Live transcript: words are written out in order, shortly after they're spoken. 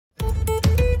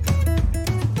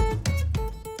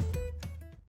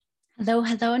Hello,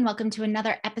 hello, and welcome to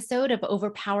another episode of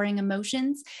Overpowering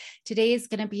Emotions. Today is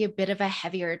going to be a bit of a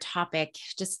heavier topic,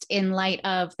 just in light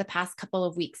of the past couple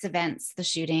of weeks' events, the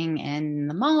shooting in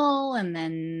the mall and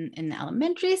then in the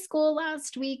elementary school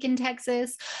last week in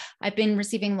Texas. I've been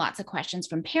receiving lots of questions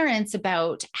from parents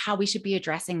about how we should be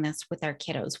addressing this with our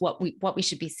kiddos, what we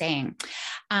should be saying.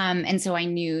 And so I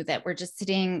knew that we're just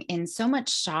sitting in so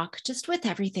much shock just with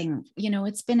everything.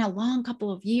 It's been a long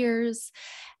couple of years.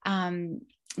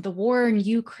 The war in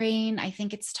Ukraine, I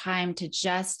think it's time to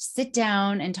just sit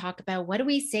down and talk about what do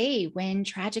we say when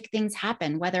tragic things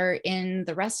happen, whether in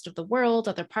the rest of the world,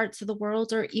 other parts of the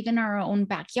world, or even our own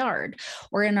backyard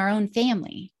or in our own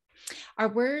family. Our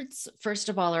words, first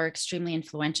of all, are extremely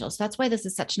influential. So that's why this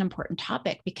is such an important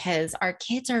topic, because our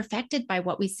kids are affected by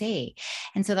what we say.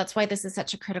 And so that's why this is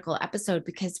such a critical episode,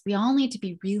 because we all need to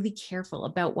be really careful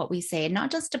about what we say, and not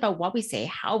just about what we say,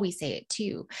 how we say it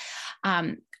too.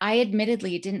 I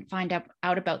admittedly didn't find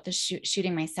out about the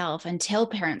shooting myself until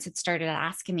parents had started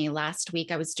asking me last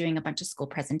week. I was doing a bunch of school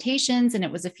presentations, and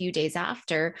it was a few days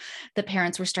after the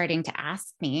parents were starting to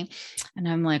ask me. And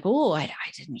I'm like, oh, I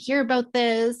didn't hear about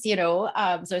this, So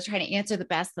I was trying to answer the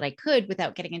best that I could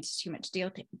without getting into too much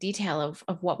detail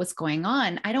of what was going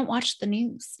on. I don't watch the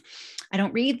news. I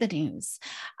don't read the news.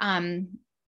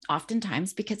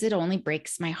 Oftentimes because it only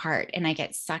breaks my heart and I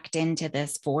get sucked into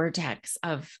this vortex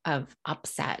of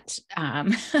upset.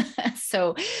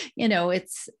 So,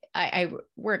 I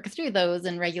work through those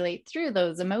and regulate through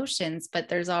those emotions, but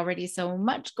there's already so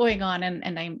much going on.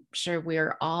 And I'm sure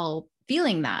we're all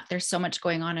feeling that there's so much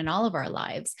going on in all of our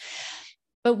lives.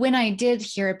 But when I did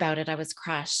hear about it, I was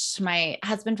crushed. My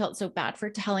husband felt so bad for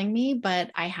telling me, but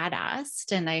I had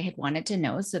asked and I had wanted to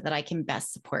know so that I can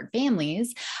best support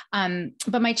families.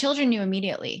 But my children knew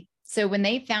immediately. So when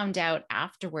they found out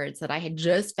afterwards that I had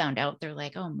just found out, they're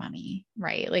like, oh, mommy,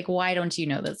 right? Like, why don't you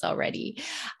know this already?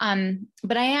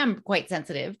 But I am quite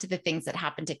sensitive to the things that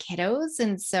happen to kiddos.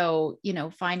 And so,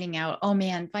 finding out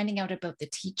about the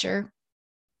teacher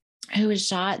who was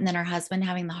shot and then her husband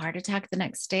having the heart attack the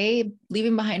next day,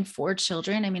 leaving behind 4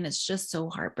 children. I mean, it's just so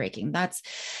heartbreaking. That's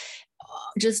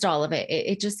just all of it.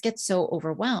 It just gets so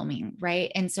overwhelming,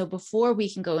 right? And so before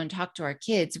we can go and talk to our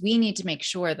kids, we need to make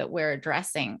sure that we're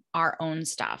addressing our own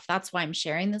stuff. That's why I'm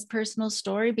sharing this personal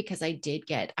story, because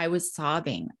I was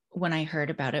sobbing when I heard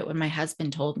about it. When my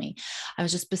husband told me, I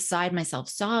was just beside myself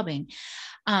sobbing.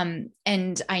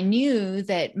 And I knew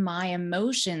that my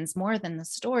emotions, more than the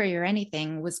story or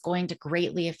anything, was going to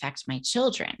greatly affect my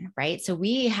children, right? So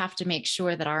we have to make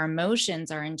sure that our emotions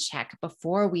are in check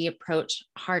before we approach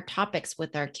hard topics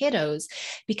with our kiddos,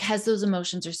 because those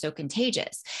emotions are so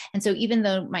contagious. And so even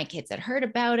though my kids had heard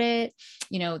about it,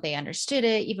 they understood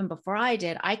it even before I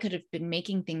did, I could have been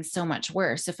making things so much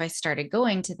worse if I started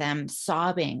going to them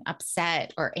sobbing,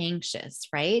 upset, or anxious,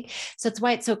 right? So that's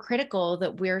why it's so critical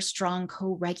that we're strong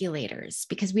co-regulators,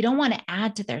 because we don't want to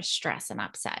add to their stress and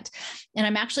upset. And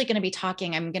I'm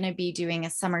going to be doing a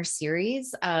summer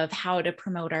series of how to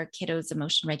promote our kiddos'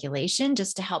 emotion regulation,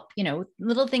 just to help,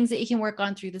 little things that you can work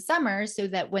on through the summer so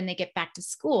that when they get back to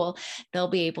school, they'll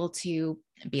be able to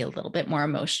be a little bit more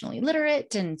emotionally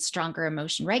literate and stronger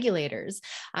emotion regulators.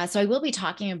 So I will be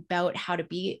talking about how to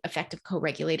be effective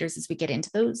co-regulators as we get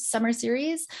into those summer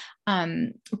series.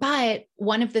 But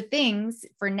one of the things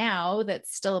for now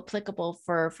that's still applicable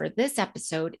for this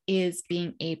episode is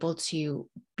being able to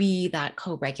be that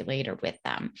co-regulator with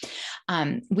them.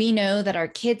 We know that our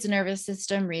kids' nervous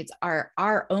system reads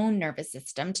our own nervous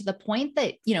system, to the point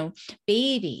that,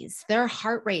 babies, their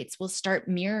heart rates will start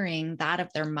mirroring that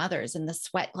of their mothers and the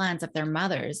sweat glands of their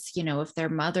mothers, if their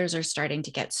mothers are starting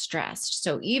to get stressed.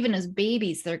 So even as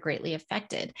babies, they're greatly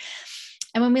affected.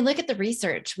 And when we look at the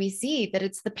research, we see that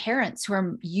it's the parents who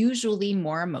are usually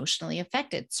more emotionally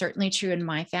affected. Certainly true in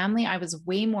my family. I was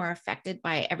way more affected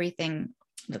by everything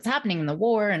that's happening in the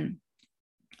war and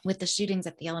with the shootings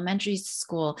at the elementary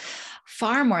school,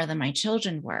 far more than my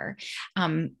children were.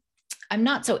 I'm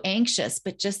not so anxious,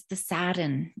 but just the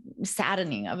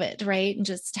saddening of it, right? And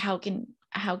just how can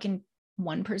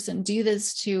one person do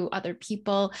this to other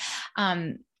people?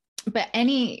 But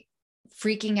any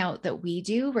freaking out that we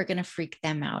do, we're going to freak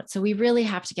them out. So we really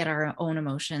have to get our own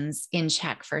emotions in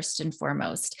check first and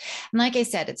foremost. And like I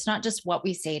said, it's not just what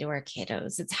we say to our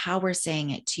kiddos, it's how we're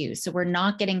saying it too. So we're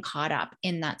not getting caught up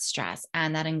in that stress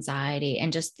and that anxiety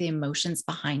and just the emotions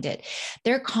behind it.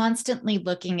 They're constantly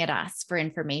looking at us for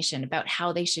information about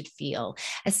how they should feel,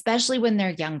 especially when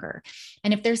they're younger.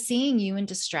 And if they're seeing you in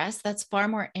distress, that's far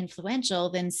more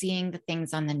influential than seeing the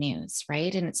things on the news,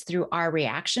 right? And it's through our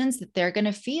reactions that they're going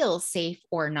to feel safe safe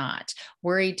or not,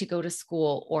 worried to go to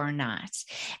school or not.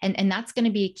 And that's going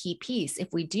to be a key piece. If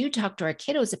we do talk to our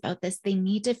kiddos about this, they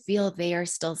need to feel they are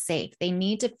still safe. They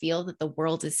need to feel that the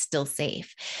world is still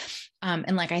safe.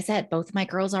 And like I said, both my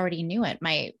girls already knew it.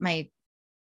 My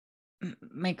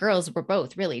girls were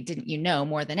both really, didn't you know,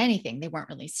 more than anything. They weren't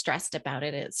really stressed about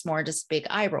it. It's more just big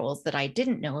eye rolls that I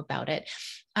didn't know about it.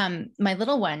 My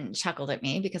little one chuckled at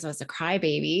me because I was a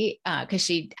crybaby, because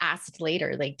she asked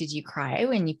later, like, did you cry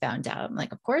when you found out? I'm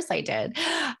like, of course I did.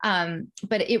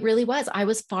 But it really was. I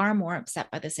was far more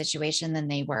upset by the situation than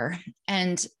they were.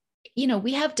 And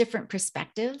we have different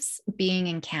perspectives being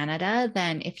in Canada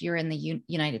than if you're in the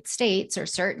United States, or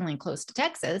certainly close to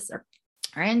Texas, or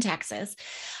in Texas,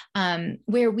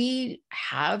 where we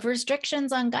have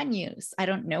restrictions on gun use. I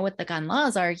don't know what the gun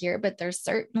laws are here, but they're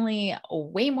certainly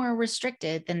way more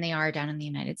restricted than they are down in the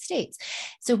United States.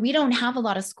 So we don't have a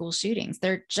lot of school shootings.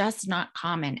 They're just not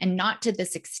common, and not to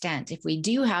this extent. If we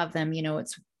do have them,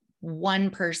 it's one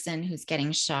person who's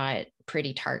getting shot,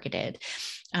 pretty targeted.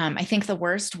 I think the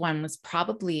worst one was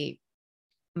probably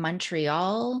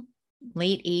Montreal,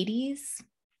 late 80s.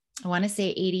 I want to say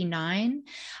 89.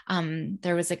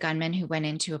 There was a gunman who went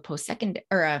into a post-secondary,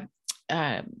 or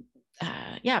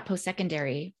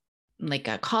post-secondary, like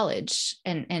a college.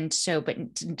 And so, but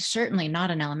certainly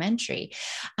not an elementary.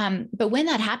 But when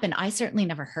that happened, I certainly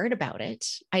never heard about it.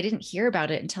 I didn't hear about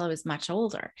it until I was much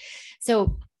older.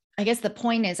 So I guess the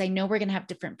point is, I know we're going to have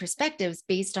different perspectives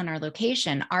based on our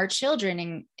location. Our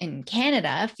children in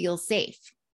Canada feel safe,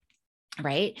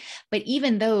 right? But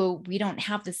even though we don't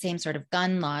have the same sort of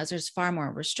gun laws, there's far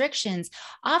more restrictions.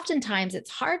 Oftentimes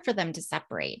it's hard for them to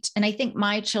separate. And I think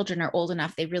my children are old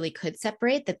enough, they really could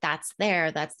separate that that's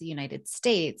the United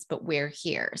States, but we're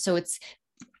here. So it's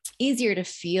easier to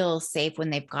feel safe when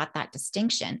they've got that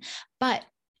distinction. But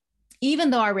even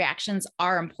though our reactions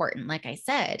are important, like I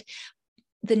said,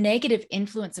 the negative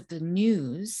influence of the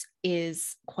news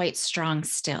is quite strong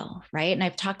still, right? And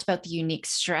I've talked about the unique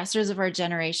stressors of our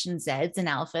generation, Zs and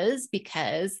Alphas,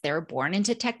 because they're born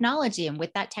into technology. And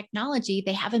with that technology,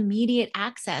 they have immediate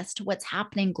access to what's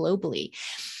happening globally.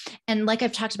 And like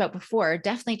I've talked about before,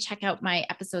 definitely check out my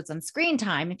episodes on screen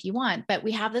time if you want, but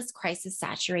we have this crisis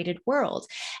saturated world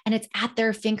and it's at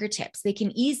their fingertips. They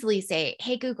can easily say,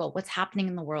 hey, Google, what's happening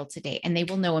in the world today? And they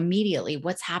will know immediately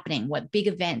what's happening, what big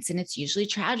events. And it's usually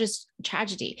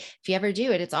tragedy. If you ever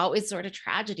do it, it's always sort of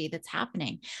tragedy that's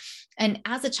happening. And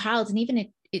as a child, and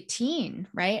even a teen,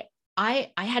 right?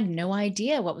 I had no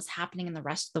idea what was happening in the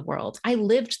rest of the world. I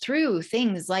lived through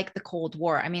things like the Cold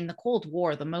War. I mean, the Cold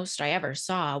War, the most I ever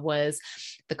saw was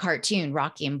the cartoon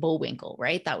Rocky and Bullwinkle,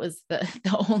 right? That was the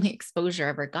only exposure I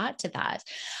ever got to that.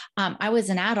 I was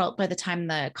an adult by the time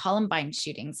the Columbine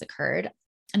shootings occurred.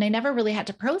 And I never really had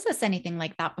to process anything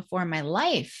like that before in my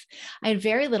life. I had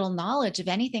very little knowledge of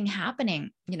anything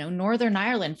happening, Northern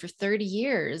Ireland for 30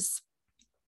 years.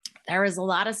 There was a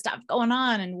lot of stuff going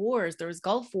on in wars. There was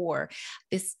Gulf War,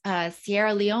 this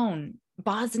Sierra Leone,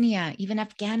 Bosnia, even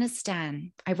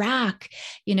Afghanistan, Iraq.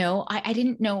 I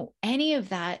didn't know any of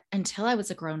that until I was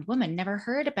a grown woman, never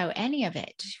heard about any of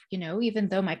it. Even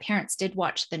though my parents did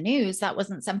watch the news, that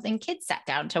wasn't something kids sat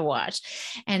down to watch.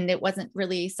 And it wasn't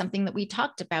really something that we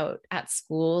talked about at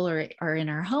school or in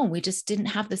our home. We just didn't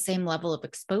have the same level of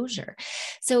exposure.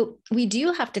 So we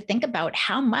do have to think about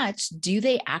how much do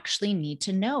they actually need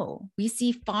to know? We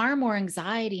see far more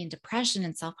anxiety and depression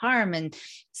and self-harm and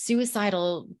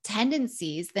suicidal tendencies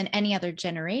than any other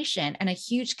generation. And a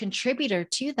huge contributor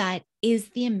to that is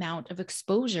the amount of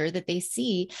exposure that they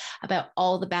see about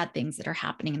all the bad things that are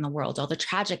happening in the world, all the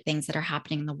tragic things that are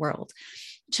happening in the world.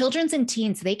 Children and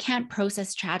teens, they can't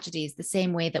process tragedies the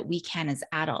same way that we can as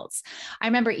adults. I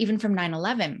remember even from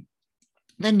 9/11,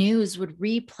 the news would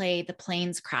replay the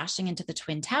planes crashing into the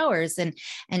Twin Towers, and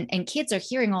kids are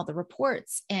hearing all the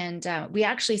reports. And we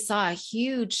actually saw a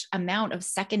huge amount of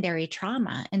secondary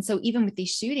trauma. And so even with these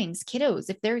shootings, kiddos,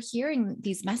 if they're hearing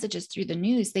these messages through the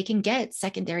news, they can get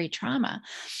secondary trauma.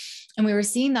 And we were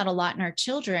seeing that a lot in our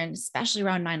children, especially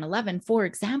around 9/11, for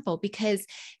example, because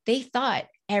they thought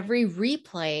every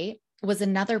replay was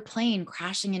another plane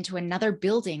crashing into another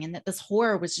building, and that this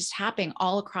horror was just happening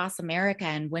all across America.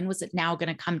 And when was it now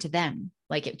going to come to them?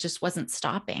 Like, it just wasn't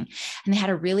stopping. And they had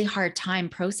a really hard time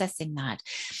processing that.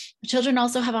 Children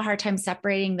also have a hard time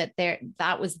separating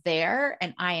that was there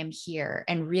and I am here,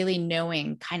 and really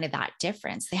knowing kind of that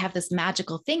difference. They have this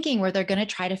magical thinking where they're going to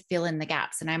try to fill in the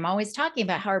gaps. And I'm always talking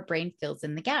about how our brain fills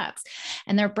in the gaps,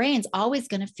 and their brain's always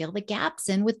going to fill the gaps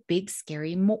in with big,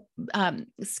 scary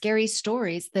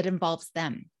stories that involves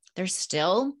them. They're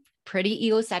still pretty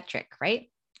egocentric, right?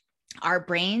 Our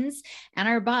brains and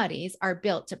our bodies are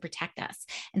built to protect us.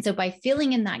 And so by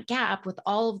filling in that gap with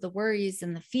all of the worries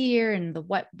and the fear and the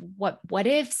what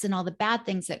ifs and all the bad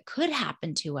things that could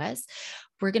happen to us,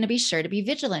 we're going to be sure to be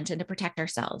vigilant and to protect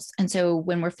ourselves. And so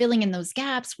when we're filling in those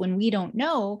gaps, when we don't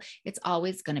know, it's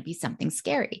always going to be something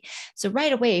scary. So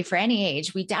right away, for any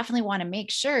age, we definitely want to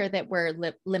make sure that we're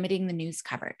limiting the news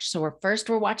coverage. So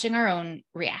we're watching our own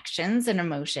reactions and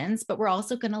emotions, but we're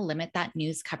also going to limit that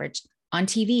news coverage on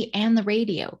TV and the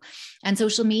radio and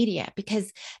social media,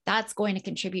 because that's going to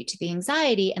contribute to the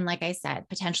anxiety. And like I said,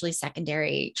 potentially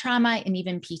secondary trauma and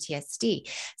even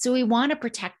PTSD. So we want to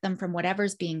protect them from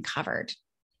whatever's being covered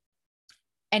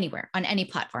anywhere on any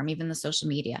platform, even the social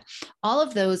media. All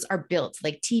of those are built,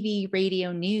 like TV,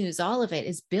 radio, news, all of it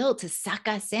is built to suck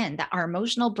us in. That our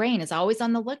emotional brain is always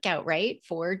on the lookout, right?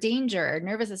 For danger. Our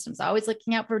nervous system's always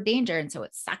looking out for danger. And so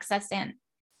it sucks us in.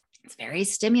 It's very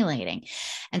stimulating.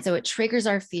 And so it triggers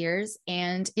our fears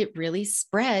and it really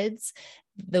spreads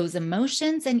those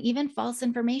emotions and even false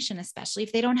information, especially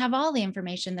if they don't have all the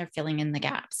information, they're filling in the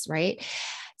gaps, right?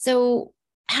 So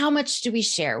how much do we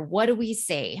share? What do we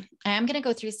say? I'm going to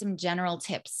go through some general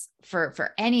tips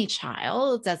for any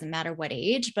child. It doesn't matter what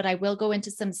age, but I will go into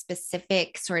some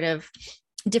specific sort of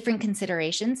different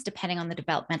considerations depending on the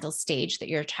developmental stage that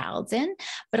your child's in.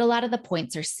 But a lot of the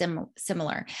points are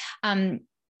similar.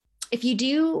 If you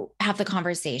do have the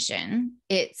conversation,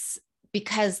 it's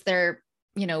because they're,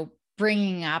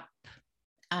 bringing up,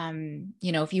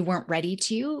 if you weren't ready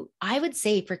to, I would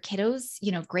say for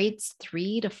kiddos, grades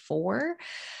 3 to 4,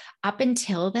 up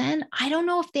until then, I don't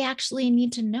know if they actually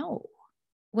need to know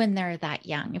when they're that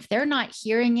young. If they're not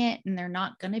hearing it and they're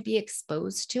not going to be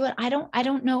exposed to it, I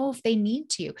don't know if they need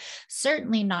to.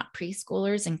 Certainly not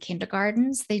preschoolers and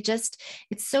kindergartens.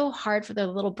 It's so hard for their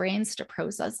little brains to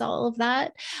process all of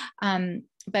that.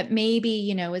 But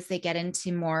maybe, as they get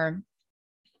into more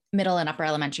middle and upper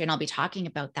elementary, and I'll be talking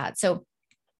about that. So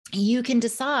you can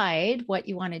decide what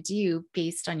you want to do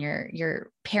based on your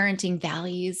parenting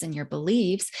values and your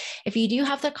beliefs. If you do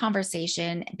have the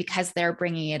conversation because they're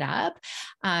bringing it up,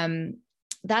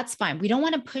 that's fine. We don't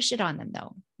want to push it on them,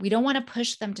 though. We don't want to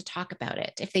push them to talk about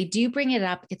it. If they do bring it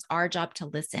up, it's our job to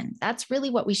listen. That's really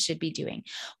what we should be doing.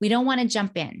 We don't want to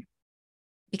jump in,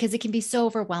 because it can be so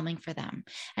overwhelming for them.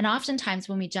 And oftentimes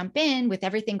when we jump in with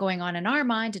everything going on in our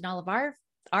mind and all of our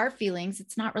feelings,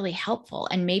 it's not really helpful.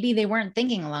 And maybe they weren't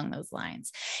thinking along those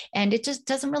lines. And it just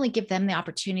doesn't really give them the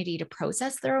opportunity to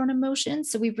process their own emotions.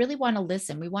 So we really want to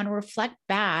listen. We want to reflect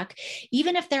back.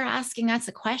 Even if they're asking us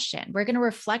a question, we're going to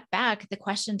reflect back the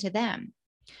question to them.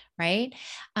 Right.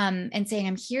 And saying,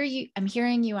 I'm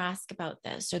hearing you ask about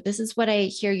this, or this is what I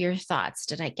hear your thoughts.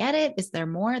 Did I get it? Is there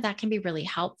more? That can be really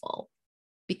helpful.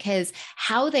 Because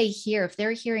how they hear, if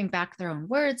they're hearing back their own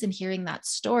words and hearing that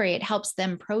story, it helps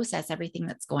them process everything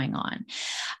that's going on.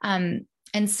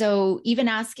 And so even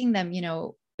asking them,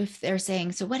 if they're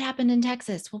saying, so what happened in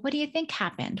Texas? Well, what do you think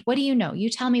happened? What do you know? You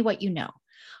tell me what you know.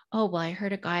 Oh, well, I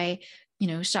heard a guy,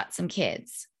 shot some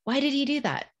kids. Why did he do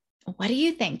that? What do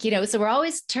you think? So we're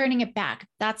always turning it back.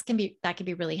 That can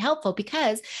be really helpful,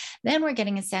 because then we're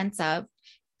getting a sense of,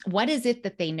 what is it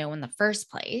that they know in the first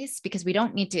place? Because we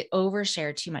don't need to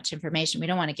overshare too much information. We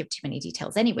don't want to give too many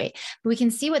details anyway, but we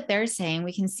can see what they're saying.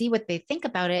 We can see what they think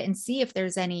about it and see if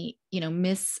there's any,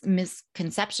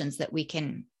 misconceptions that we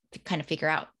can kind of figure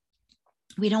out.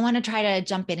 We don't want to try to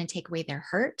jump in and take away their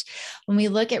hurt. When we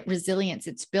look at resilience,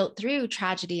 it's built through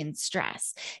tragedy and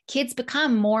stress. Kids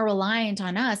become more reliant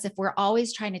on us if we're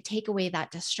always trying to take away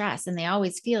that distress. And they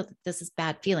always feel that this is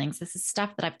bad feelings. This is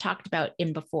stuff that I've talked about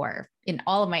before in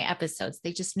all of my episodes.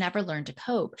 They just never learn to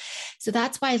cope. So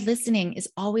that's why listening is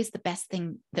always the best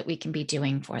thing that we can be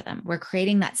doing for them. We're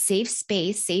creating that safe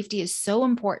space. Safety is so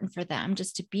important for them,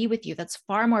 just to be with you. That's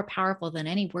far more powerful than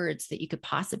any words that you could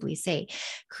possibly say.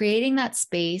 Creating that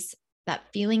space, that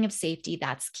feeling of safety,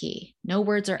 that's key. No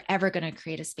words are ever going to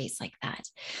create a space like that.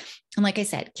 And like I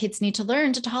said, kids need to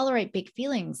learn to tolerate big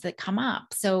feelings that come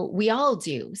up. So we all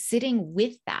do. Sitting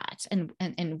with that and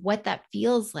what that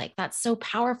feels like, that's so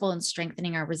powerful in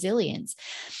strengthening our resilience.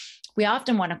 We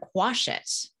often want to quash it,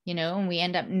 and we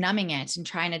end up numbing it and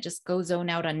trying to just go zone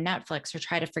out on Netflix or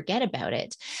try to forget about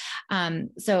it.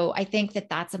 So I think that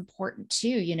that's important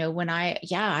too. When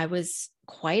I was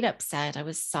quite upset, I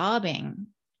was sobbing.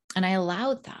 And I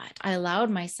allowed that. I allowed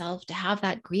myself to have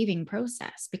that grieving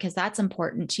process, because that's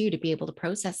important too, to be able to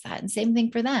process that. And same thing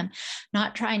for them,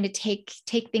 not trying to take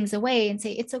things away and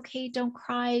say, it's okay, don't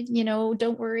cry,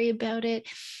 don't worry about it.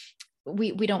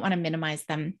 We don't want to minimize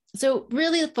them. So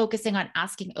really focusing on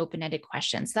asking open-ended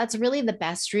questions. That's really the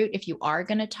best route if you are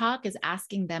going to talk, is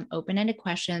asking them open-ended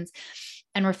questions.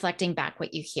 and reflecting back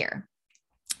what you hear.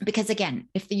 Because again,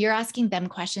 if you're asking them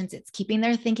questions, it's keeping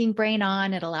their thinking brain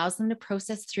on. It allows them to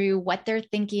process through what they're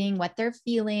thinking, what they're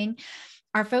feeling.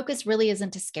 Our focus really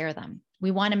isn't to scare them.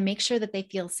 We want to make sure that they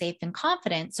feel safe and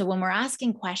confident. So when we're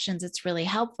asking questions, it's really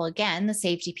helpful. Again, the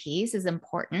safety piece is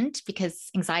important because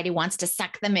anxiety wants to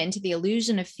suck them into the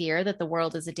illusion of fear that the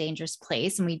world is a dangerous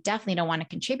place. And we definitely don't want to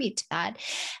contribute to that.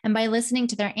 And by listening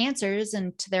to their answers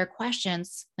and to their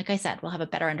questions, like I said, we'll have a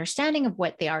better understanding of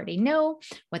what they already know,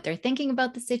 what they're thinking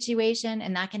about the situation.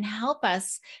 And that can help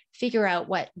us figure out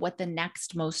what the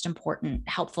next most important,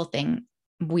 helpful thing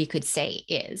we could say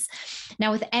is.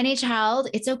 Now, with any child,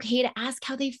 it's okay to ask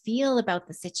how they feel about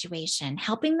the situation.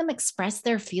 Helping them express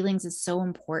their feelings is so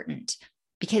important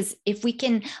because if we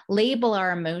can label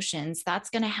our emotions,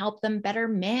 that's going to help them better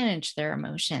manage their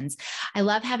emotions. I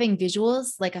love having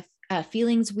visuals like a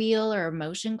feelings wheel or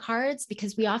emotion cards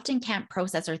because we often can't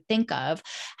process or think of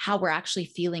how we're actually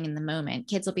feeling in the moment.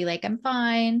 Kids will be like, I'm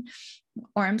fine,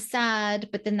 or I'm sad,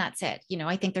 but then that's it.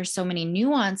 I think there's so many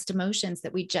nuanced emotions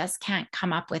that we just can't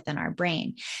come up with in our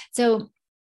brain. So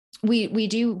we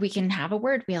can have a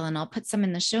word wheel, and I'll put some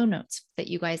in the show notes that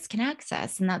you guys can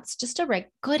access. And that's just a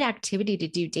good activity to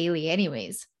do daily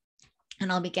anyways. And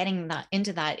I'll be getting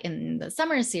into that in the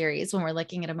summer series when we're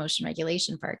looking at emotion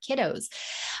regulation for our kiddos.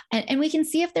 And we can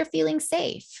see if they're feeling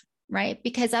safe, right?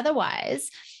 Because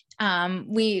otherwise,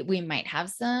 we might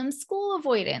have some school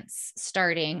avoidance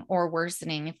starting or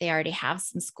worsening if they already have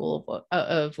some school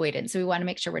avoidance. So we want to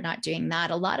make sure we're not doing that.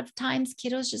 A lot of times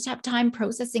kiddos just have time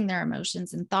processing their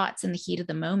emotions and thoughts in the heat of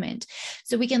the moment.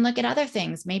 So we can look at other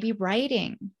things, maybe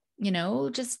writing,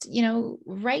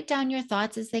 write down your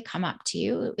thoughts as they come up to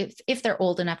you. If they're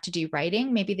old enough to do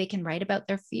writing, maybe they can write about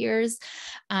their fears.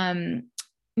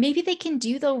 Maybe they can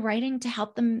do the writing to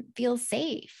help them feel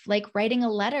safe, like writing a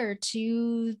letter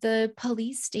to the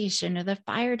police station or the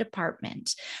fire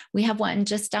department. We have one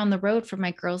just down the road from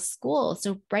my girls' school.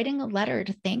 So writing a letter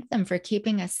to thank them for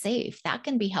keeping us safe, that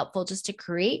can be helpful just to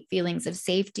create feelings of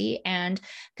safety and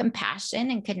compassion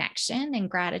and connection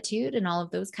and gratitude, and all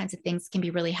of those kinds of things can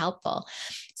be really helpful.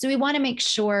 So we want to make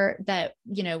sure that,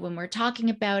 when we're talking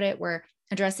about it, we're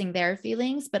addressing their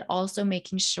feelings, but also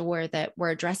making sure that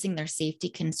we're addressing their safety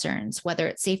concerns, whether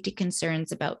it's safety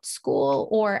concerns about school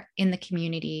or in the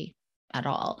community at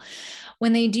all.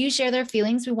 When they do share their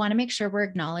feelings, we want to make sure we're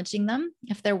acknowledging them.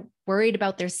 If they're worried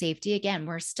about their safety, again,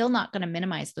 we're still not going to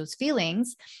minimize those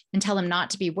feelings and tell them not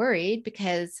to be worried,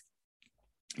 because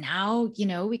now,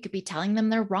 we could be telling them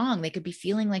they're wrong. They could be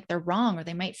feeling like they're wrong, or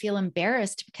they might feel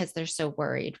embarrassed because they're so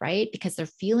worried, right? Because they're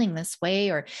feeling this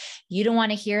way, or you don't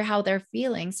want to hear how they're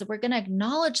feeling. So we're going to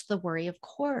acknowledge the worry. Of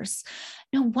course,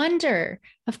 no wonder.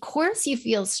 Of course you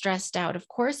feel stressed out. Of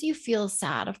course you feel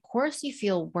sad. Of course you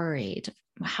feel worried.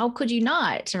 How could you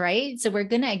not, right? So we're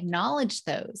going to acknowledge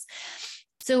those.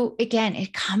 So again,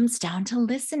 it comes down to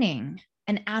listening.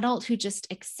 An adult who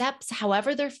just accepts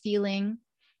however they're feeling.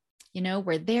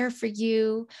 We're there for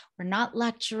you. We're not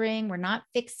lecturing. We're not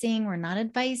fixing. We're not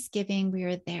advice giving. We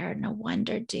are there. No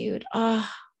wonder, dude. Oh,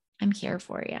 I'm here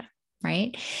for you.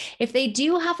 Right? If they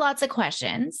do have lots of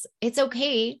questions, it's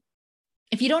okay.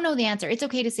 If you don't know the answer, it's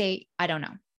okay to say, I don't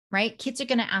know. Right? Kids are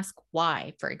going to ask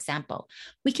why, for example.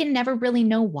 We can never really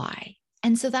know why.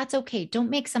 And so that's okay. Don't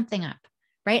make something up.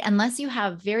 Right? Unless you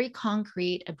have very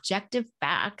concrete, objective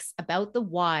facts about the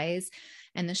whys,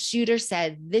 and the shooter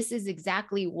said, this is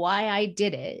exactly why I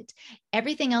did it,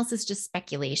 everything else is just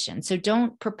speculation. So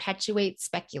don't perpetuate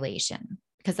speculation,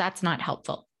 because that's not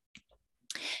helpful.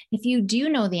 If you do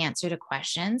know the answer to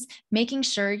questions, making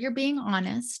sure you're being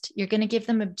honest, you're going to give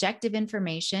them objective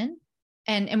information.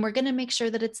 And we're going to make sure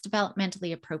that it's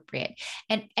developmentally appropriate.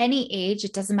 At any age,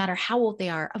 it doesn't matter how old they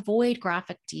are, avoid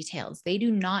graphic details. They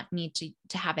do not need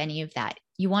to have any of that.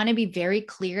 You want to be very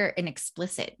clear and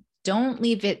explicit. Don't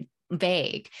leave it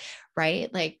vague,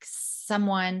 right? Like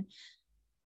someone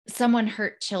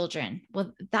hurt children.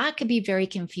 Well, that could be very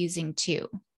confusing too,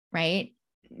 right?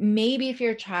 Maybe if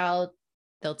your child,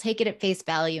 they'll take it at face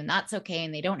value and that's okay,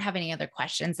 and they don't have any other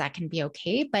questions, that can be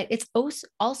okay. But it's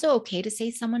also okay to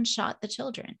say someone shot the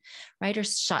children, right? Or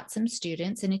shot some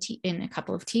students and a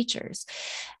couple of teachers,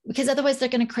 because otherwise they're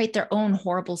going to create their own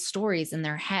horrible stories in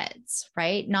their heads,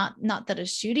 right? Not that a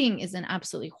shooting isn't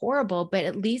absolutely horrible, but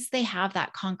at least they have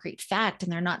that concrete fact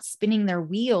and they're not spinning their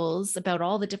wheels about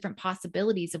all the different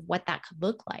possibilities of what that could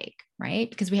look like, right?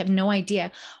 Because we have no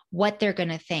idea what they're going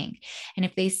to think. And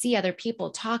if they see other people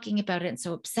talking about it and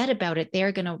so upset about it,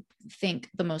 they're going to think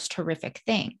the most horrific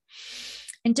thing.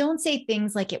 And don't say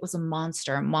things like it was a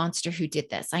monster who did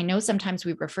this. I know sometimes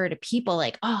we refer to people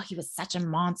like, oh, he was such a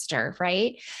monster,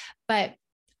 right? But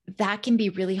that can be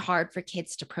really hard for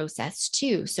kids to process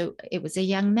too. So it was a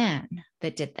young man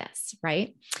that did this,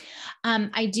 right?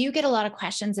 I do get a lot of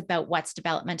questions about what's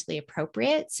developmentally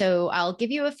appropriate. So I'll give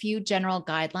you a few general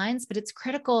guidelines, but it's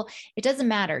critical. It doesn't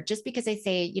matter. Just because I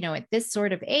say, at this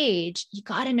sort of age, you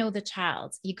got to know the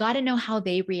child. You got to know how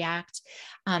they react.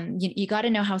 You got to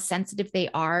know how sensitive they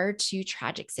are to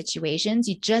tragic situations.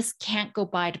 You just can't go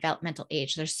by developmental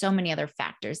age. There's so many other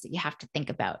factors that you have to think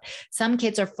about. Some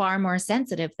kids are far more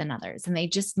sensitive than others, and they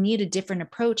just need a different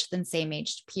approach than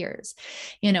same-aged peers.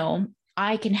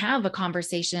 I can have a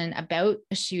conversation about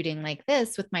a shooting like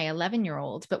this with my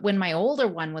 11-year-old, but when my older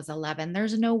one was 11,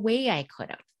 there's no way I could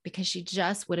have, because she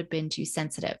just would have been too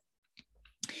sensitive.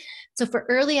 So for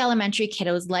early elementary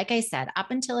kiddos, like I said,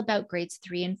 up until about grades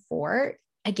 3 and 4,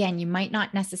 again, you might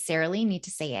not necessarily need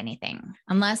to say anything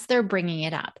unless they're bringing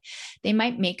it up. They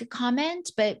might make a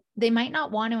comment, but they might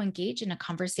not want to engage in a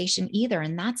conversation either.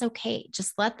 And that's okay.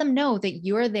 Just let them know that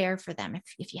you're there for them.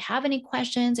 If you have any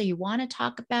questions or you want to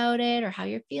talk about it or how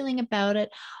you're feeling about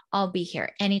it, I'll be here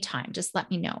anytime. Just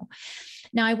let me know.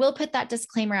 Now, I will put that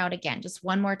disclaimer out again, just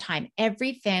one more time.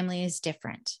 Every family is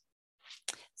different.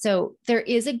 So there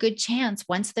is a good chance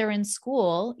once they're in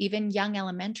school, even young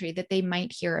elementary, that they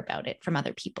might hear about it from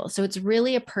other people. So it's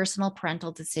really a personal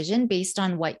parental decision based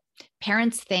on what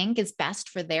parents think is best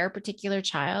for their particular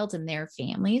child and their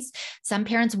families. Some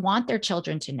parents want their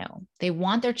children to know. They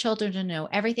want their children to know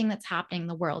everything that's happening in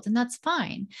the world, and that's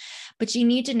fine. But you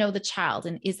need to know the child,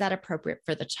 and is that appropriate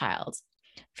for the child?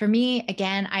 For me,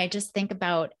 again, I just think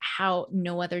about how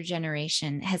no other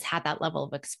generation has had that level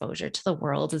of exposure to the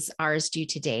world as ours do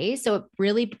today. So it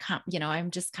really become,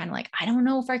 I'm just kind of like, I don't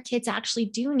know if our kids actually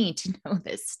do need to know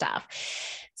this stuff.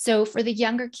 So for the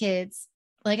younger kids,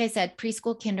 like I said,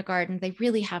 preschool, kindergarten, they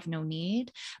really have no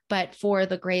need. But for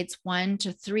the grades 1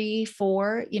 to 3,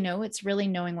 4, it's really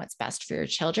knowing what's best for your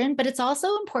children. But it's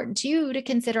also important too to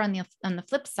consider on the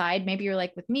flip side. Maybe you're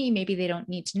like with me, maybe they don't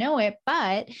need to know it,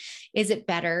 but is it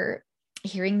better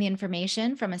hearing the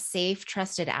information from a safe,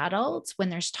 trusted adult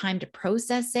when there's time to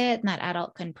process it and that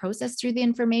adult can process through the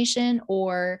information,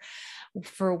 or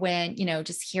for when,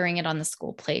 just hearing it on the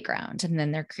school playground and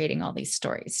then they're creating all these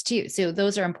stories too. So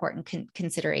those are important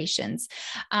considerations.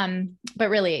 But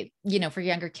really, for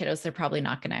younger kiddos, they're probably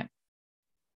not going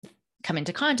to come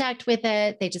into contact with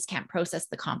it. They just can't process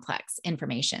the complex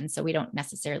information. So we don't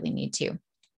necessarily need to.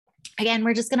 Again,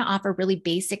 we're just going to offer really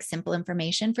basic, simple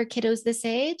information for kiddos this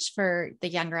age, for the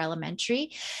younger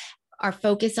elementary. Our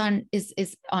focus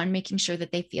is on making sure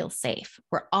that they feel safe.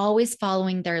 We're always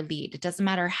following their lead. It doesn't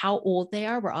matter how old they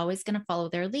are, we're always going to follow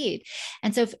their lead.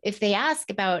 And so if they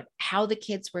ask about how the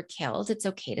kids were killed, it's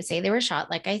okay to say they were shot,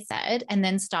 like I said, and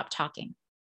then stop talking.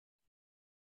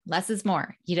 Less is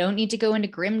more. You don't need to go into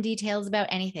grim details about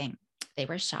anything. They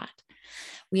were shot.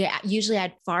 We usually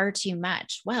had far too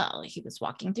much. Well, he was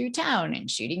walking through town and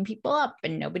shooting people up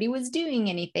and nobody was doing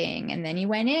anything. And then he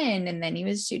went in and then he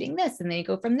was shooting this. And then you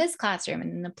go from this classroom and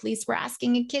then the police were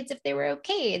asking the kids if they were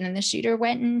okay. And then the shooter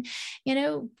went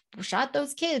and, shot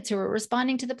those kids who were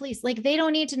responding to the police. Like, they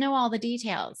don't need to know all the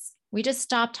details. We just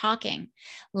stop talking.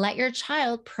 Let your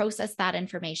child process that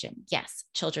information. Yes,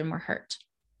 children were hurt.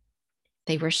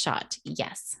 They were shot.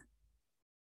 Yes.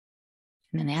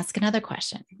 And then they ask another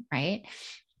question, right?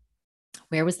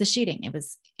 Where was the shooting? It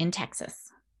was in Texas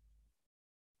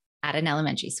at an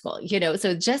elementary school,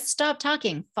 so just stop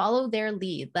talking, follow their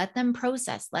lead, let them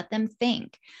process, let them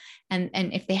think. And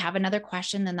if they have another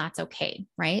question, then that's okay,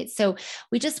 right? So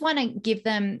we just want to give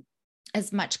them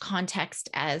as much context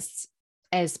as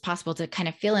possible to kind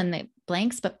of fill in the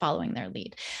blanks, but following their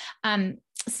lead.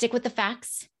 Stick with the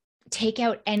facts. Take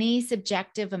out any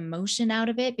subjective emotion out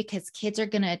of it, because kids are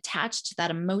going to attach to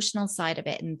that emotional side of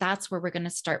it. And that's where we're going to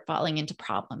start falling into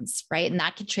problems, right? And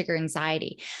that could trigger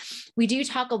anxiety. We do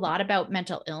talk a lot about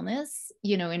mental illness,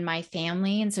 in my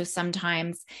family. And so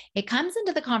sometimes it comes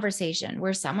into the conversation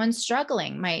where someone's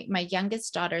struggling. My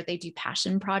youngest daughter, they do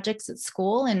passion projects at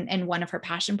school. And one of her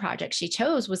passion projects she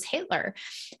chose was Hitler.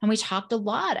 And we talked a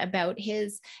lot about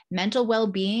his mental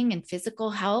well-being and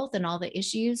physical health and all the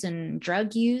issues and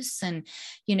drug use, and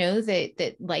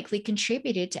that likely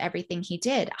contributed to everything he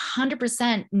did.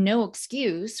 100% no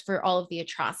excuse for all of the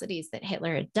atrocities that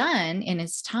Hitler had done in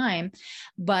his time,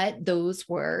 but those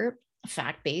were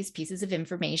fact-based pieces of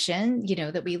information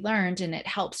that we learned, and it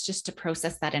helps just to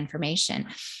process that information.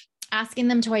 Asking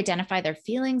them to identify their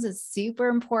feelings is super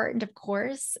important, of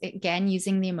course. Again,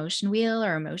 using the emotion wheel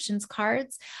or emotions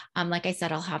cards. Like I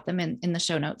said, I'll have them in the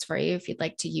show notes for you if you'd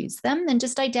like to use them. Then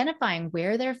just identifying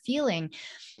where they're feeling,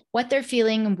 what they're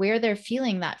feeling, and where they're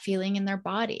feeling that feeling in their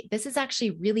body. This is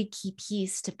actually really key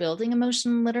piece to building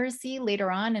emotion literacy later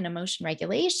on in emotion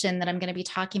regulation that I'm going to be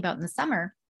talking about in the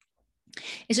summer.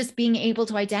 It's just being able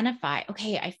to identify,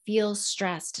 okay, I feel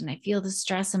stressed and I feel the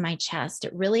stress in my chest.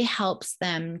 It really helps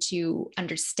them to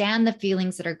understand the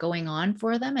feelings that are going on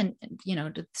for them and,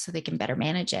 so they can better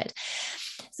manage it.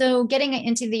 So getting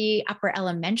into the upper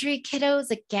elementary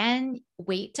kiddos, again,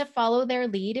 wait to follow their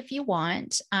lead if you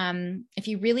want. If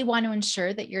you really want to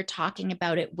ensure that you're talking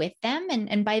about it with them.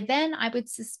 And by then I would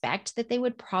suspect that they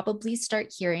would probably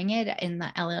start hearing it in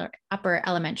the upper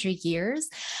elementary years.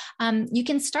 You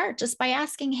can start just by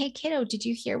asking, hey, kiddo, did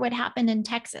you hear what happened in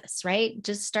Texas, right?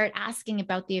 Just start asking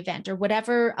about the event or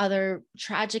whatever other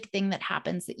tragic thing that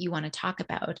happens that you want to talk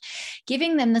about.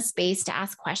 Giving them the space to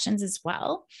ask questions as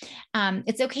well.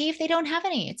 It's okay if they don't have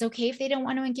any. It's okay if they don't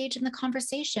want to engage in the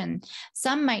conversation.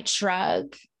 Some might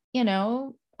shrug,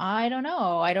 I don't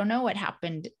know. I don't know what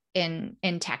happened in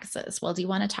Texas. Well, do you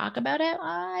want to talk about it?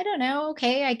 I don't know.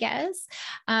 Okay, I guess.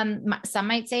 Some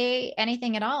might say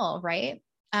anything at all, right?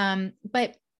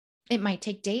 But it might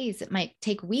take days, it might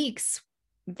take weeks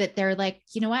that they're like,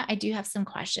 you know what, I do have some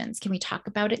questions. Can we talk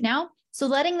about it now? So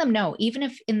letting them know, even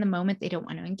if in the moment they don't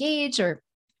want to engage or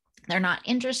they're not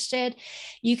interested,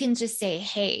 you can just say,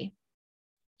 hey,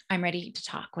 I'm ready to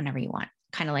talk whenever you want,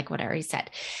 kind of like what I already said.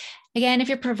 Again, if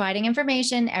you're providing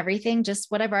information, everything,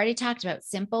 just what I've already talked about,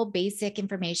 simple, basic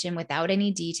information without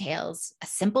any details. A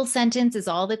simple sentence is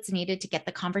all that's needed to get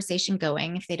the conversation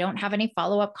going. If they don't have any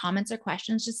follow-up comments or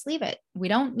questions, just leave it. We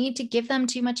don't need to give them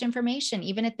too much information,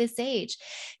 even at this age.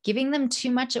 Giving them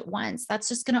too much at once, that's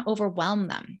just going to overwhelm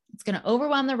them. It's going to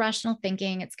overwhelm the rational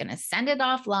thinking. It's going to send it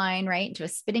offline, right, into a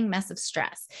spinning mess of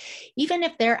stress. Even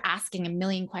if they're asking a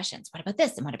million questions, what about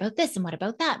this? And what about this? And what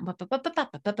about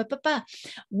that?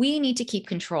 We need to keep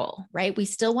control, right? We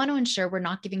still want to ensure we're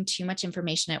not giving too much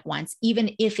information at once,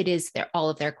 even if it is all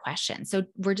of their questions. So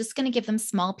we're just going to give them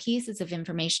small pieces of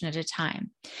information at a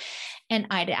time. And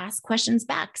I'd ask questions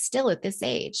back still at this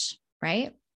age,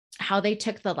 right? How they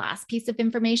took the last piece of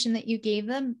information that you gave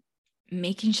them,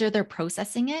 making sure they're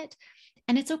processing it.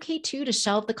 And it's okay too to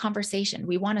shelve the conversation.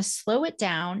 We want to slow it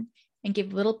down and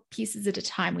give little pieces at a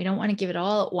time. We don't want to give it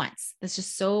all at once. That's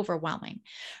just so overwhelming.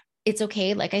 It's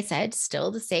okay, like I said,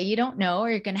 still to say you don't know, or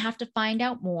you're going to have to find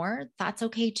out more. That's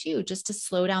okay too, just to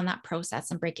slow down that process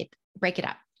and break it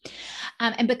up.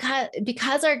 And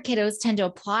because our kiddos tend to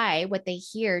apply what they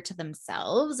hear to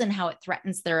themselves and how it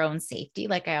threatens their own safety,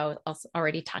 like I also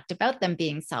already talked about them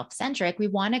being self-centric, we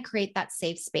want to create that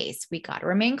safe space. We got to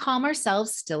remain calm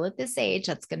ourselves still at this age.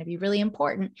 That's going to be really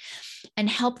important, and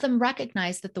help them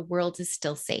recognize that the world is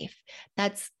still safe.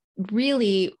 That's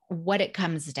really what it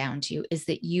comes down to, is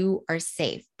that you are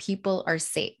safe. People are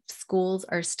safe. Schools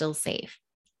are still safe.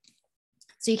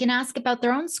 So you can ask about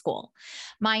their own school.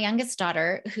 My youngest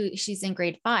daughter, she's in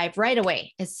grade 5, right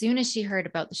away, as soon as she heard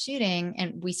about the shooting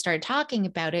and we started talking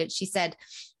about it, she said,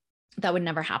 that would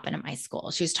never happen at my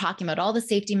school. She was talking about all the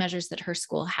safety measures that her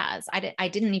school has. I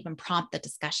didn't even prompt the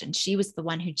discussion. She was the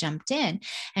one who jumped in,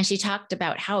 and she talked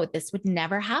about how this would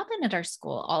never happen at our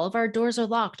school. All of our doors are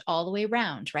locked all the way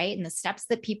around, right? And the steps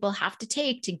that people have to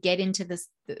take to get into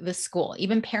the school,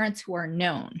 even parents who are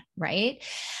known, right?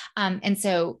 And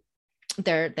so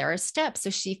there are steps so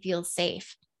she feels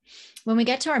safe. When we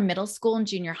get to our middle school and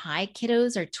junior high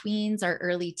kiddos, or tweens, or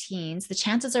early teens, the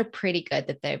chances are pretty good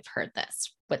that they've heard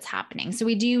what's happening. So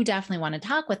we do definitely want to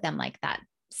talk with them like that.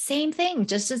 Same thing,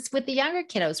 just as with the younger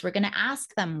kiddos, we're going to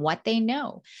ask them what they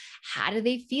know. How do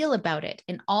they feel about it?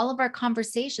 In all of our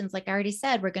conversations, like I already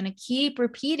said, we're going to keep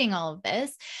repeating all of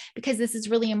this because this is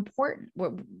really important.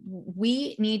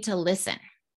 We need to listen.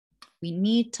 We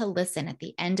need to listen at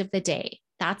the end of the day.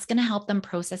 That's going to help them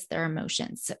process their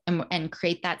emotions and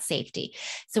create that safety.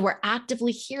 So we're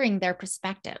actively hearing their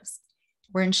perspectives.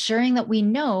 We're ensuring that we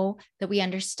know that we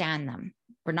understand them.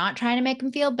 We're not trying to make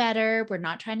them feel better. We're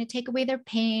not trying to take away their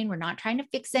pain. We're not trying to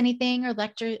fix anything or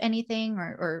lecture anything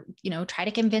or try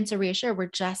to convince or reassure. We're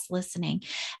just listening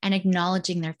and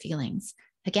acknowledging their feelings.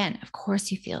 Again, of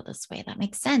course you feel this way. That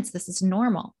makes sense. This is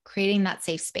normal. Creating that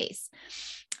safe space.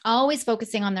 Always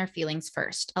focusing on their feelings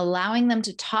first, allowing them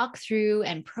to talk through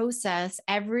and process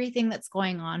everything that's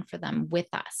going on for them with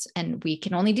us. And we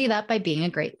can only do that by being a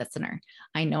great listener.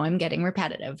 I know I'm getting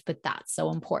repetitive, but that's so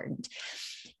important.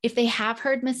 If they have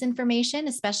heard misinformation,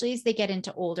 especially as they get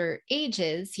into older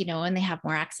ages, and they have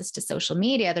more access to social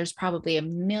media, there's probably a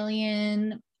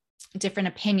million different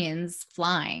opinions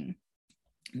flying.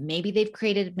 Maybe they've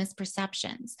created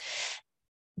misperceptions.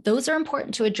 Those are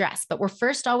important to address, but we're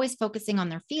first always focusing on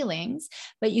their feelings,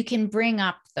 but you can bring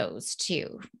up those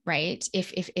too, right?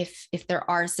 If there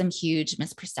are some huge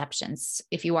misperceptions,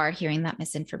 if you are hearing that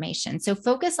misinformation. So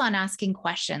focus on asking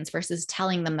questions versus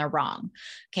telling them they're wrong.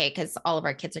 Okay. Because all of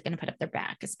our kids are going to put up their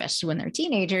back, especially when they're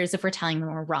teenagers, if we're telling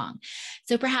them we're wrong.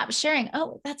 So perhaps sharing,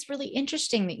 oh, that's really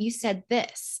interesting that you said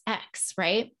this X,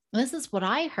 right? This is what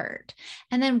I heard.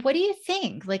 And then what do you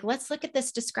think? Like, let's look at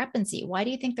this discrepancy. Why do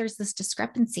you think there's this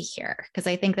discrepancy here? Because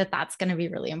I think that that's going to be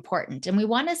really important. And we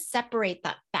want to separate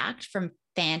that fact from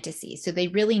fantasy, so they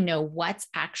really know what's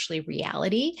actually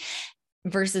reality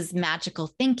versus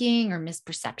magical thinking or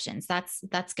misperceptions.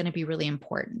 That's going to be really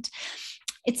important.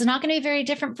 It's not going to be very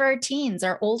different for our teens,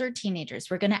 our older teenagers.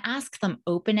 We're going to ask them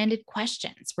open-ended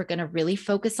questions. We're going to really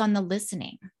focus on the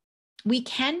listening. We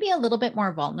can be a little bit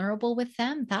more vulnerable with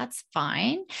them. That's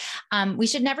fine. We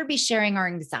should never be sharing our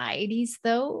anxieties,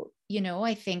 though.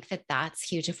 I think that that's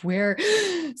huge. If we're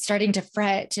starting to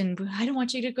fret and I don't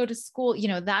want you to go to school,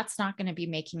 that's not going to be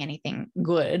making anything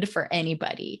good for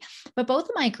anybody. But both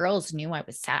of my girls knew I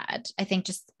was sad. I think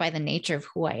just by the nature of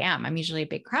who I am, I'm usually a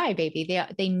big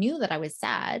crybaby. They knew that I was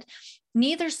sad.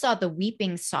 Neither saw the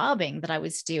weeping, sobbing that I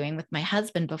was doing with my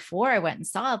husband before I went and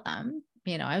saw them.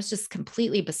 I was just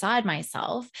completely beside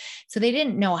myself. So they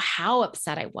didn't know how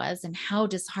upset I was and how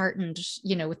disheartened,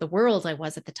 with the world I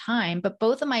was at the time. But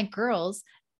both of my girls,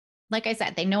 like I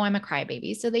said, they know I'm a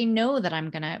crybaby. So they know that I'm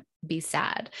going to be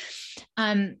sad.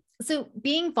 So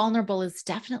being vulnerable is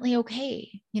definitely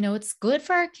okay. It's good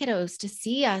for our kiddos to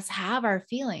see us have our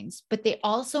feelings, but they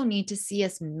also need to see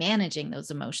us managing those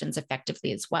emotions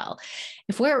effectively as well.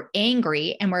 If we're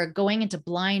angry and we're going into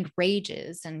blind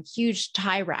rages and huge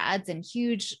tirades and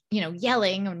huge,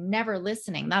 yelling or never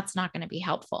listening, that's not going to be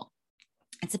helpful.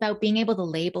 It's about being able to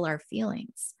label our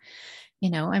feelings.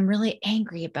 I'm really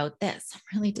angry about this. I'm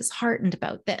really disheartened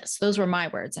about this. Those were my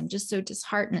words. I'm just so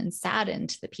disheartened and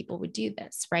saddened that people would do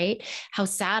this, right? How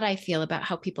sad I feel about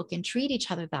how people can treat each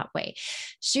other that way.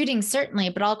 Shooting, certainly,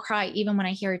 but I'll cry even when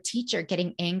I hear a teacher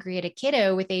getting angry at a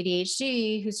kiddo with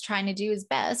ADHD who's trying to do his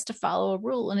best to follow a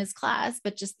rule in his class,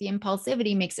 but just the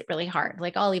impulsivity makes it really hard.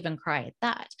 Like, I'll even cry at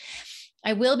that.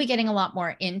 I will be getting a lot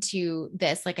more into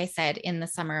this, like I said, in the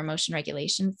summer emotion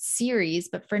regulation series.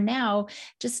 But for now,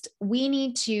 just we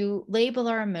need to label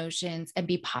our emotions and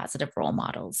be positive role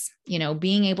models,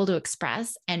 being able to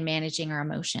express and managing our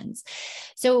emotions.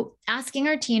 So asking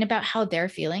our teen about how they're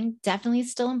feeling definitely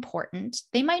still important.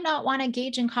 They might not want to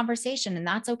engage in conversation, and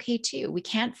that's okay too. We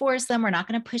can't force them. We're not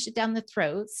going to push it down the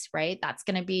throats, right? That's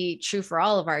going to be true for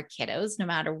all of our kiddos, no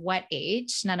matter what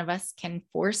age. None of us can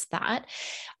force that.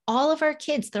 All of our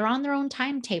kids, they're on their own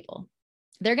timetable.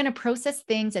 They're going to process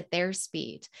things at their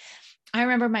speed. I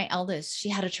remember my eldest, she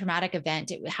had a traumatic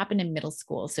event. It happened in middle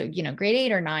school. So, grade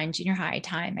 8 or 9, junior high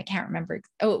time. I can't remember.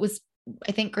 Oh, it was,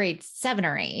 I think grade 7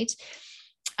 or 8.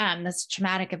 This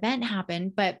traumatic event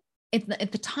happened, but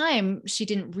at the time, she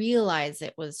didn't realize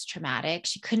it was traumatic.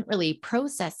 She couldn't really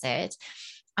process it.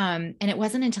 And it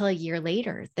wasn't until a year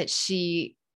later that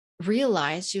she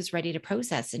realized she was ready to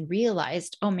process and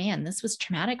realized, oh man, this was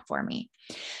traumatic for me.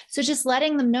 So just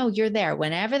letting them know you're there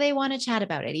whenever they want to chat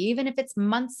about it, even if it's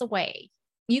months away.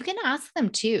 You can ask them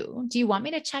too, do you want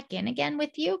me to check in again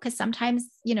with you? Because sometimes,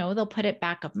 they'll put it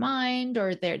back of mind,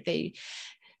 or they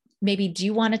maybe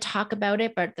do want to talk about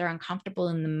it, but they're uncomfortable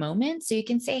in the moment. So you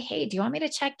can say, hey, do you want me to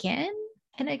check in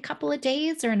a couple of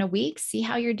days or in a week, see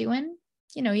how you're doing?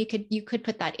 You could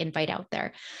put that invite out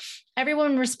there.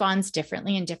 Everyone responds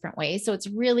differently in different ways. So it's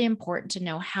really important to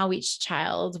know how each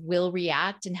child will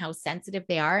react and how sensitive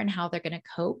they are and how they're going to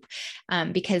cope,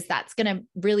 because that's going to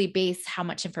really base how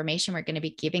much information we're going to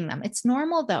be giving them. It's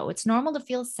normal though. It's normal to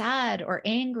feel sad or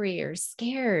angry or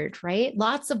scared, right?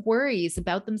 Lots of worries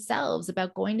about themselves,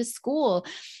 about going to school,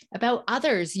 about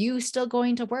others, you still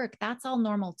going to work. That's all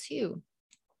normal too.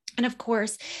 And of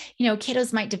course,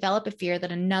 kiddos might develop a fear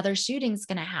that another shooting is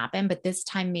going to happen, but this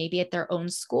time maybe at their own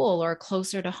school or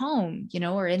closer to home,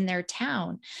 or in their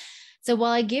town. So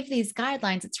while I give these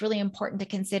guidelines, it's really important to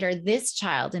consider this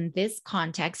child in this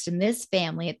context, in this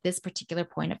family at this particular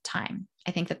point of time.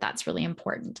 I think that that's really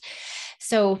important.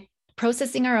 So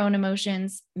processing our own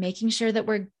emotions, making sure that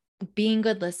we're being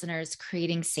good listeners,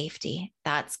 creating safety.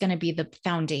 That's going to be the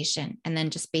foundation. And then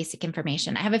just basic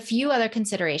information. I have a few other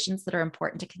considerations that are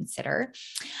important to consider.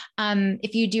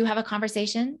 If you do have a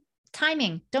conversation,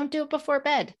 Timing, don't do it before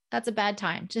bed. That's a bad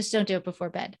time. Just don't do it before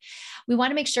bed. We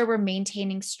want to make sure we're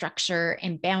maintaining structure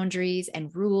and boundaries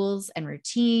and rules and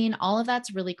routine. All of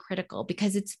that's really critical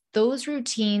because it's those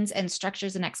routines and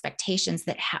structures and expectations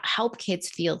that help kids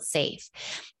feel safe.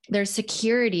 There's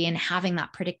security in having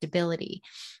that predictability.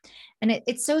 And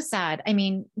it's so sad. I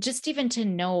mean, just even to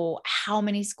know how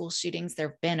many school shootings there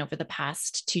have been over the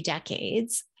past 2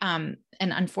 decades. And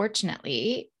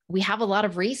unfortunately, we have a lot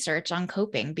of research on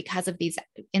coping because of these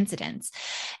incidents.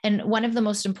 And one of the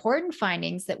most important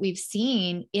findings that we've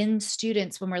seen in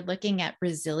students when we're looking at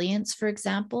resilience, for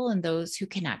example, and those who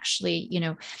can actually,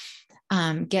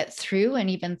 get through and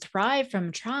even thrive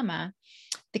from trauma,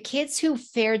 the kids who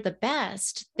fared the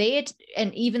best,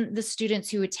 and even the students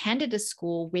who attended a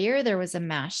school where there was a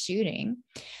mass shooting,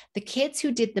 the kids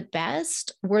who did the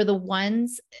best were the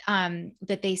ones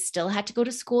that they still had to go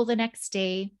to school the next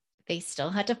day. They still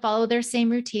had to follow their same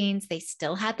routines. They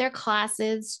still had their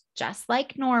classes just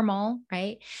like normal,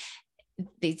 right?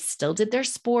 They still did their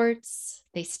sports.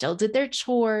 They still did their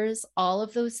chores. All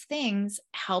of those things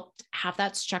helped have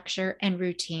that structure and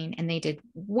routine. And they did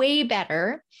way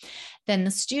better than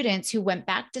the students who went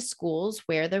back to schools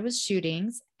where there was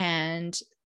shootings and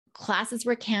classes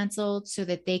were canceled so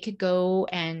that they could go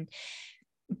and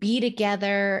be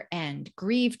together and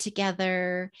grieve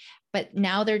together. But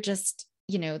now they're just,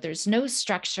 there's no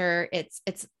structure. It's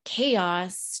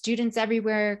chaos, students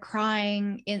everywhere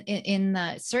crying in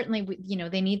the, certainly,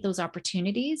 they need those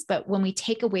opportunities. But when we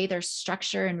take away their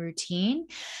structure and routine,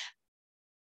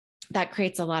 that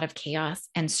creates a lot of chaos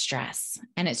and stress,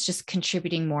 and it's just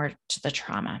contributing more to the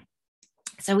trauma.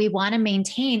 So we want to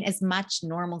maintain as much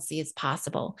normalcy as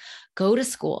possible. Go to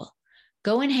school,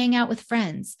 go and hang out with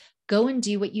friends, go and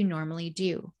do what you normally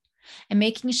do, and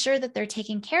making sure that they're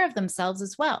taking care of themselves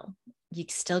as well. You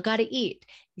still got to eat.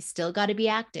 You still got to be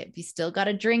active. You still got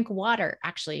to drink water.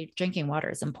 Actually, drinking water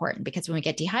is important because when we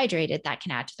get dehydrated, that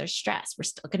can add to their stress. We're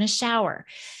still going to shower,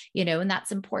 and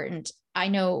that's important. I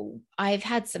know I've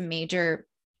had some major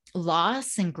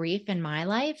loss and grief in my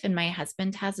life, and my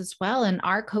husband has as well. And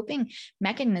our coping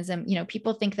mechanism,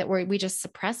 people think that we just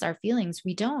suppress our feelings.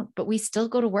 We don't, but we still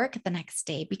go to work the next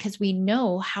day because we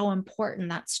know how important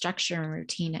that structure and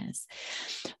routine is.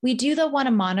 We do, though, want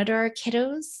to monitor our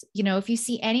kiddos. If you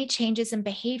see any changes in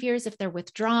behaviors, if they're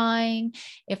withdrawing,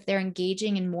 if they're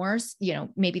engaging in more,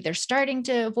 maybe they're starting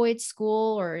to avoid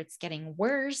school or it's getting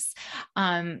worse,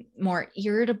 more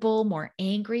irritable, more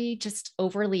angry, just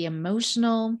overly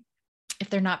emotional. If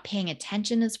they're not paying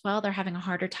attention as well, they're having a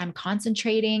harder time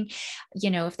concentrating,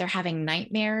 if they're having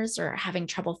nightmares or having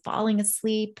trouble falling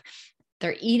asleep,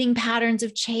 their eating patterns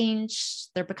have changed,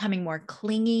 they're becoming more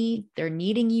clingy, they're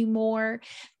needing you more,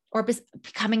 or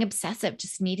becoming obsessive,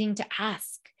 just needing to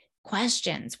ask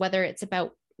questions, whether it's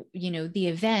about the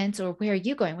event or where are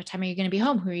you going? What time are you going to be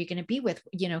home? Who are you going to be with?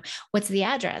 What's the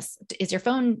address? Is your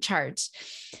phone charged?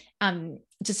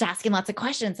 Just asking lots of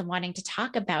questions and wanting to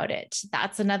talk about it.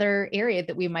 That's another area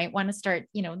that we might want to start,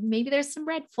 maybe there's some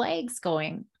red flags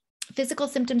going. Physical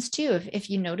symptoms too. If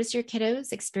you notice your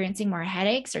kiddos experiencing more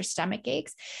headaches or stomach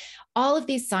aches, all of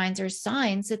these signs are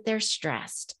signs that they're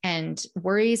stressed and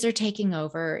worries are taking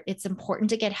over. It's important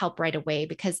to get help right away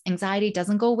because anxiety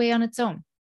doesn't go away on its own.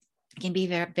 It can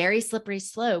be a very slippery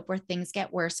slope where things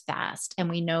get worse fast. And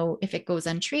we know if it goes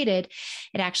untreated,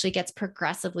 it actually gets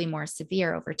progressively more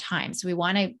severe over time. So we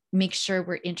want to make sure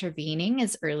we're intervening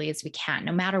as early as we can,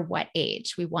 no matter what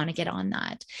age. We want to get on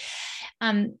that.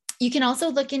 You can also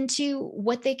look into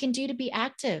what they can do to be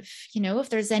active. If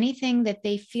there's anything that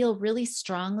they feel really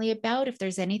strongly about, if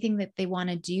there's anything that they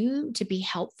want to do to be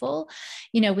helpful,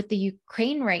 with the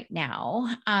Ukraine right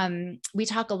now, we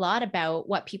talk a lot about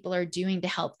what people are doing to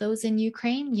help those in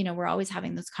Ukraine. We're always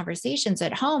having those conversations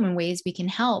at home and ways we can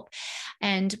help.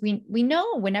 And we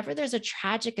know whenever there's a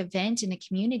tragic event in a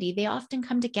community, they often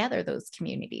come together, those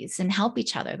communities, and help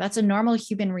each other. That's a normal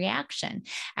human reaction.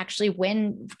 Actually,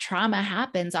 when trauma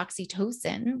happens,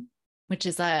 oxytocin, which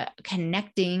is a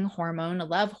connecting hormone, a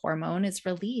love hormone, is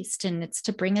released, and it's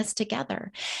to bring us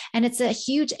together. And it's a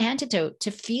huge antidote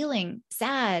to feeling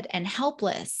sad and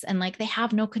helpless and like they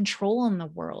have no control in the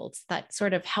world, that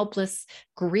sort of helpless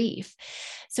grief.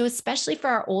 So especially for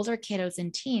our older kiddos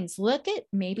and teens, look at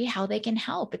maybe how they can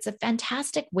help. It's a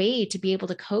fantastic way to be able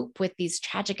to cope with these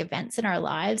tragic events in our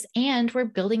lives, and we're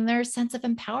building their sense of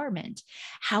empowerment.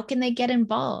 How can they get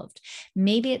involved?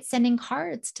 Maybe it's sending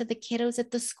cards to the kiddos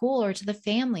at the school or to the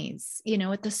families,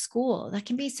 at the school. That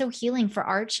can be so healing for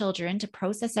our children to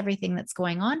process everything that's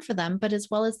going on for them, but as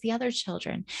well as the other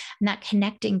children, and that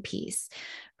connecting piece,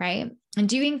 right? And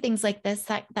doing things like this,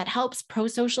 that helps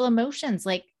pro-social emotions,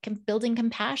 like building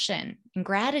compassion and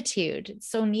gratitude. It's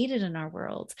so needed in our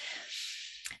world.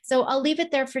 So I'll leave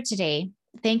it there for today.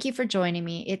 Thank you for joining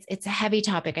me. It's a heavy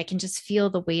topic. I can just feel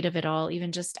the weight of it all,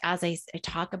 even just as I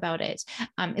talk about it.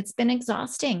 It's been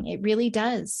exhausting. It really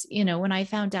does. When I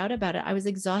found out about it, I was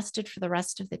exhausted for the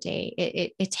rest of the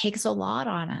day. It takes a lot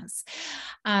on us.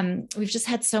 We've just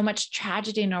had so much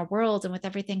tragedy in our world, and with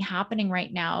everything happening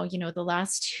right now, the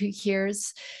last 2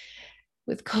 years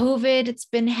with COVID, it's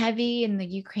been heavy, in the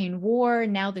Ukraine war,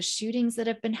 now the shootings that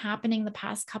have been happening the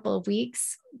past couple of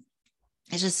weeks.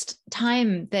 It's just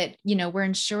time that, we're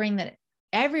ensuring that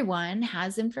everyone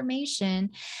has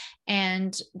information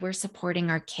and we're supporting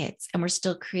our kids and we're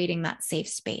still creating that safe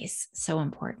space. So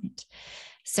important.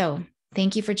 So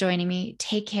thank you for joining me.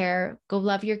 Take care. Go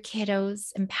love your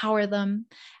kiddos, empower them,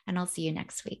 and I'll see you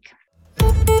next week.